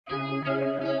One,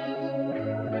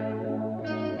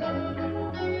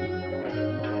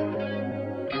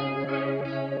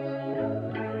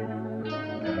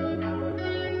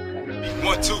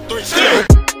 two, three, stick.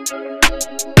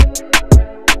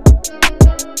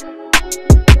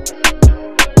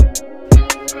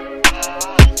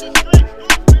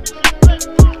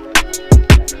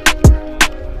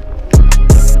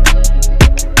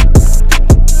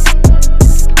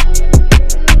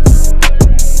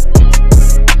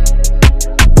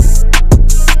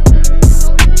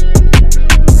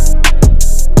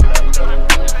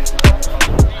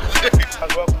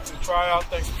 Welcome to the tryout.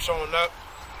 Thanks for showing up.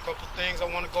 A couple of things I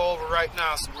want to go over right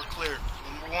now so we're clear.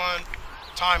 Number one,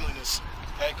 timeliness.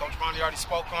 Okay, Coach Monty already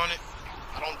spoke on it.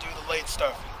 I don't do the late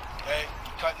stuff. Okay,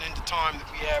 you're cutting into time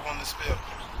that we have on this field.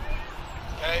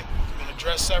 Okay, it's been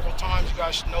addressed several times. You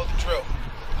guys should know the drill.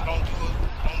 I don't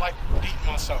like repeating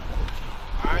myself.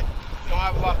 All right, we don't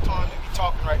have a lot of time to be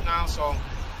talking right now, so I'm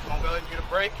gonna go ahead and get a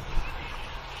break.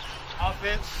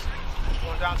 Offense,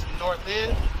 going down to the north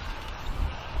end.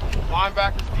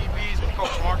 Linebackers, DBs with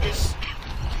Coach Marcus.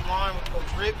 D-line with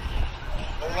Coach Rick.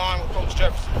 O-line with Coach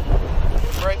Jefferson.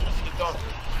 Break, let's get done.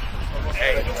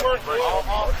 Hey, good work, bro.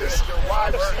 This is your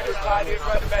wide receiver, tight end,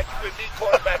 running back, you could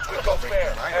quarterback with Coach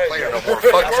Fair. I ain't playing no more.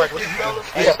 Fuck, it's like, what are you doing?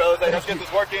 Hey, fellas, hey, let's get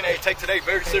this work in. Hey, take today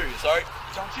very serious, all right?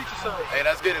 Don't cheat yourself. Hey,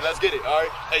 let's get it, all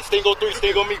right? Hey, sting on three,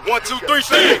 sting on me. 1, 2, 3,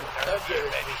 sting! That's good,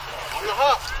 baby. On the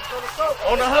hop.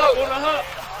 On the hop.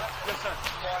 Yes, sir.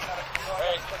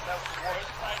 Hey,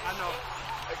 I know.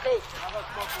 Hey, Coach.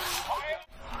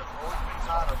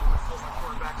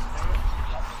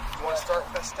 You want to start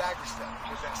with that stagger step.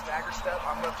 Because that stagger step,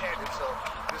 I'm left-handed, so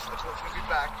this looks like it's going to be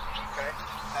back, okay?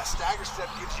 That stagger step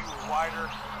gives you a wider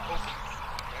opening,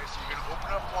 okay? So you're going to open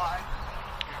up wide,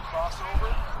 you're going to cross over,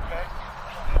 okay?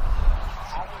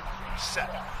 Set.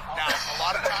 Now, a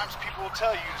lot of times people will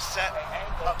tell you to set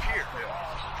up here.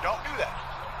 Don't do that.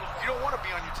 You don't want to be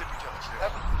on your tippy toes.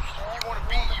 You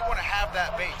want to have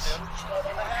that base. You want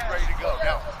to be ready to go.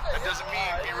 Now, that doesn't mean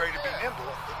be ready to be nimble.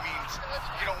 It means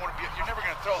you don't want to be, you're never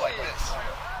going to throw like this.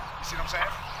 You see what I'm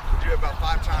saying? Do it about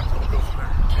 5 times and we'll go from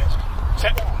there.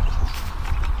 Set.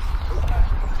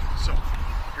 So,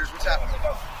 here's what's happening.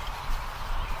 You're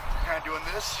kind of doing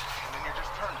this, and then you're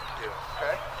just turning.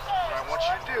 Okay? What I want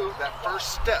you to do, that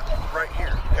first step right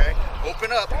here, okay? Open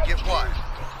up and get wide.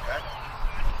 Okay?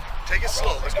 Take it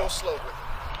slow. Let's go slow with it.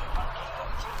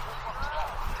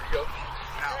 There you go.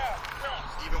 Now,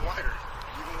 even wider.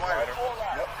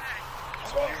 Yep.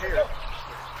 So you're here.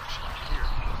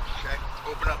 Okay?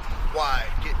 Open up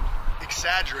wide. Get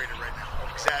exaggerated right now.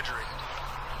 Exaggerated.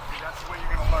 Okay, that's the way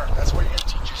you're going to learn. That's what you're going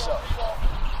to teach yourself.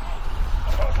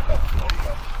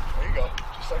 There you go.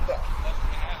 Just like that.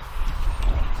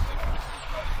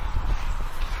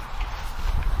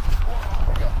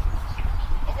 There you go.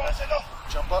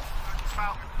 Jump up.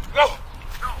 Go!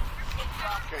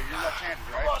 Okay, you're left-handed,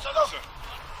 right?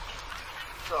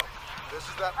 So, this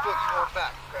is that foot you want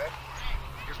back, okay?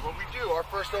 Because what we do, our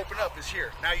first open up is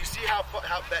here. Now, you see how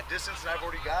that distance that I've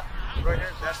already got right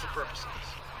here? That's the purpose of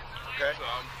this, okay? So,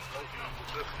 I'm opening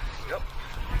with this. Yep.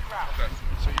 Okay.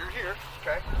 So, you're here,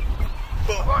 okay?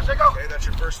 Boom. Okay, that's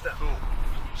your first step. Boom.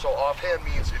 So, offhand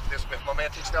means if my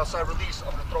man takes an outside release,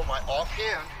 I'm going to throw my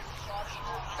offhand.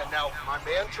 And now my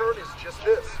man turn is just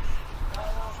this.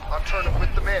 I'm turning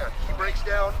with the man. He breaks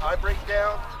down, I break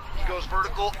down. He goes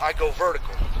vertical, I go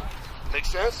vertical. Make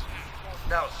sense?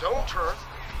 Now zone turn.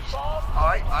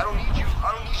 I don't need you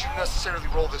to necessarily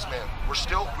roll this man.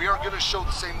 We are going to show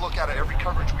the same look out of every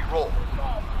coverage we roll.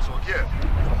 So again,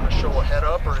 I'm going to show a head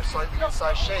up or a slightly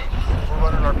inside shade. We're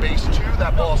running our base 2.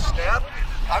 That ball snap.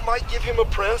 I might give him a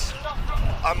press.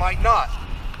 I might not.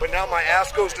 But now my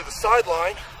ass goes to the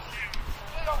sideline.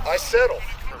 I settle.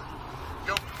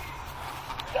 Go.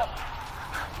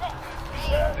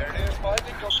 There it is,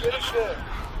 Mikey. Go get it good.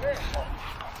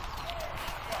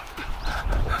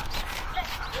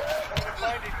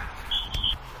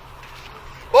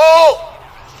 Ball!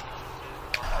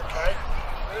 Okay.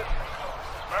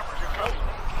 Remember, you're good.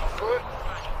 Good.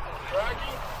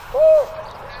 Dragging. Ball.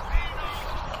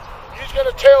 He's going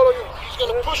to tail you. He's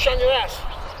going to push on your ass.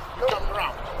 You're coming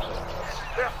around.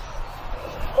 Yeah.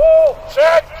 Oh,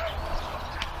 set!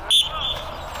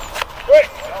 Quick!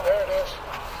 There it is.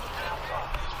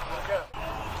 Again.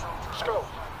 Let's go.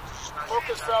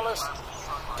 Focus, fellas.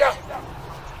 Go.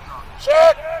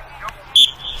 Set!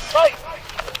 Tight!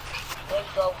 There you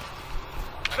go.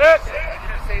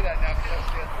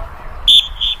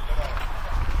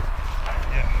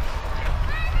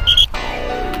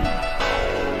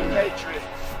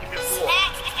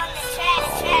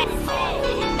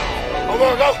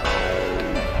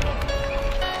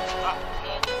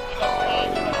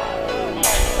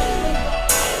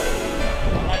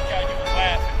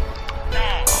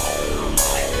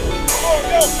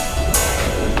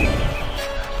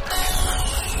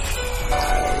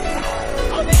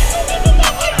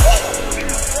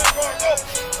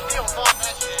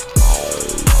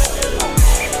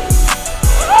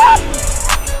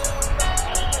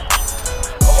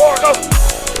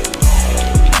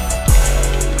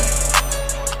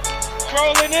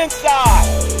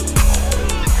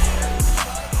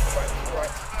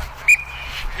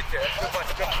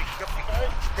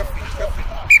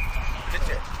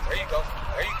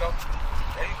 There you go.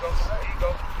 There you go. There you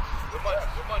go. Good money.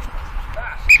 Good money.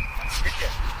 Get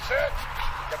there.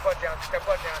 Step butt down. Step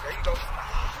butt down. There you go.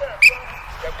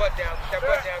 Step butt down. Step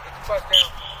butt down. Get your butt down.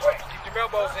 Keep your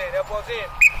elbows in. Elbows in.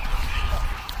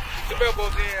 Keep your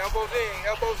elbows in. Elbows in.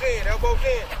 Elbows in. Elbows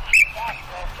in.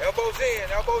 Elbows in.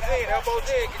 Elbows in. Elbows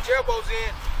in. Get your elbows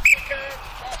in.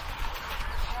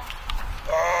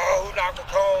 Oh, who knocked the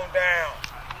cone down?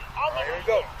 All right, here we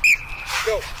go.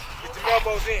 Go. Get your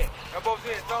elbows in. Elbows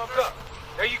in. Thumbs up.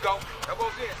 There you go.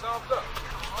 Elbows in. Thumbs up.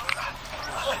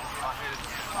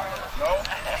 No?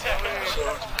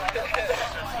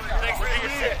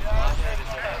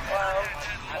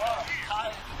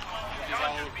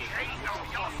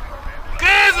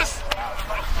 Kansas!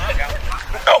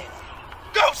 Go!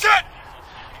 Go, set!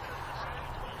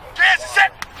 Kansas,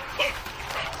 set!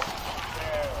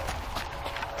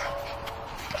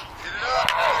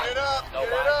 Get it up! Get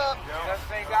it up! That's the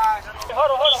thing, guys.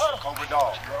 Hold on. Cobra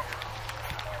dog.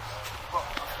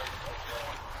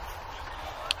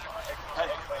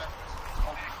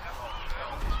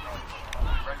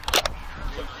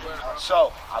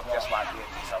 So, I guess what I did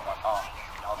is I'm like, oh,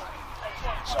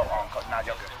 so now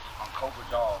you're good. On Cobra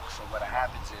Dog, so what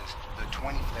happens is the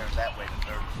 20 flares that way, the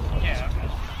 30. Yeah.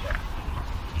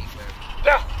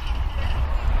 Down.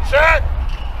 Set.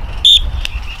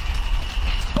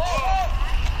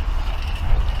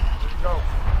 There you go.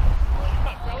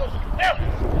 Down.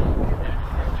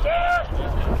 Set.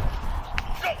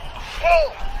 Go. Oh.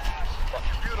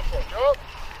 Fucking beautiful. Go.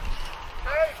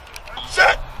 Hey.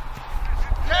 Set.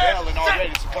 Bailing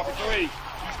already, it's a cover three.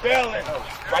 He's bailing.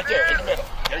 Right there, in the middle.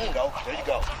 There you go. There you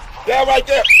go. Yeah, right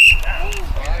there.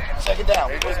 Second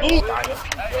down. Move.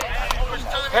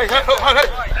 Hey,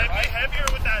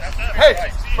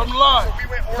 hey, from the line.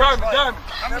 Diamond. Man,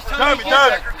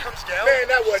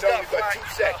 that wasn't only but 2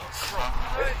 seconds.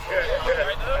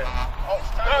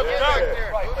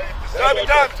 Diamond.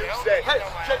 2 seconds. Hey,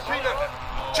 check Peanut.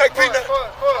 Check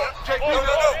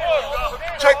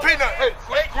Peanut. Hey,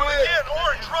 quick.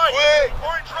 Orange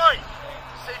right.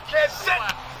 Say catch set.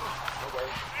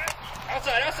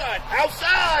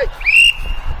 Outside.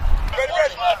 Ready.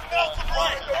 Left, melt to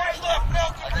right.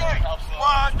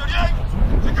 138.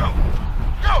 To go.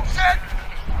 Go, set.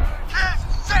 Kiss,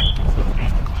 set.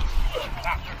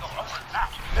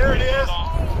 There it is.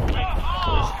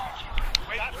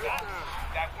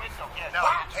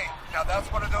 Now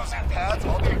that's one of those pads.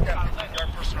 I'll take that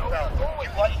 50-yard personal foul. You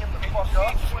light him the fuck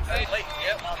up.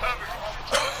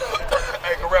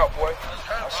 Hey, go route, boy.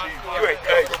 I see you.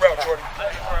 Hey, go route, Jordan.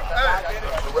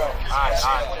 Go route.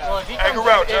 Well, if he Hey, comes go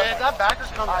route, if that backer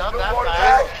comes up that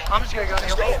fast, I'm just going to go to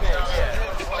the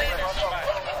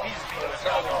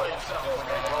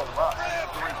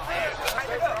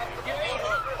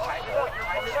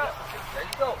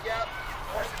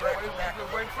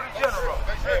Waiting for the general.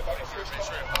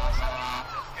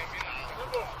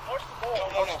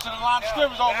 To the line of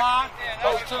scrimmage, online.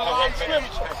 Goes to the line of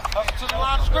scrimmage. To the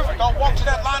line of scrimmage. Don't walk to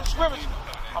that line of scrimmage.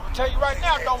 I'm going to tell you right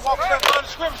now, don't walk to that line of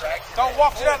scrimmage. Don't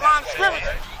walk to that line of scrimmage.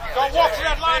 Don't walk to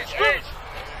that line of scrimmage.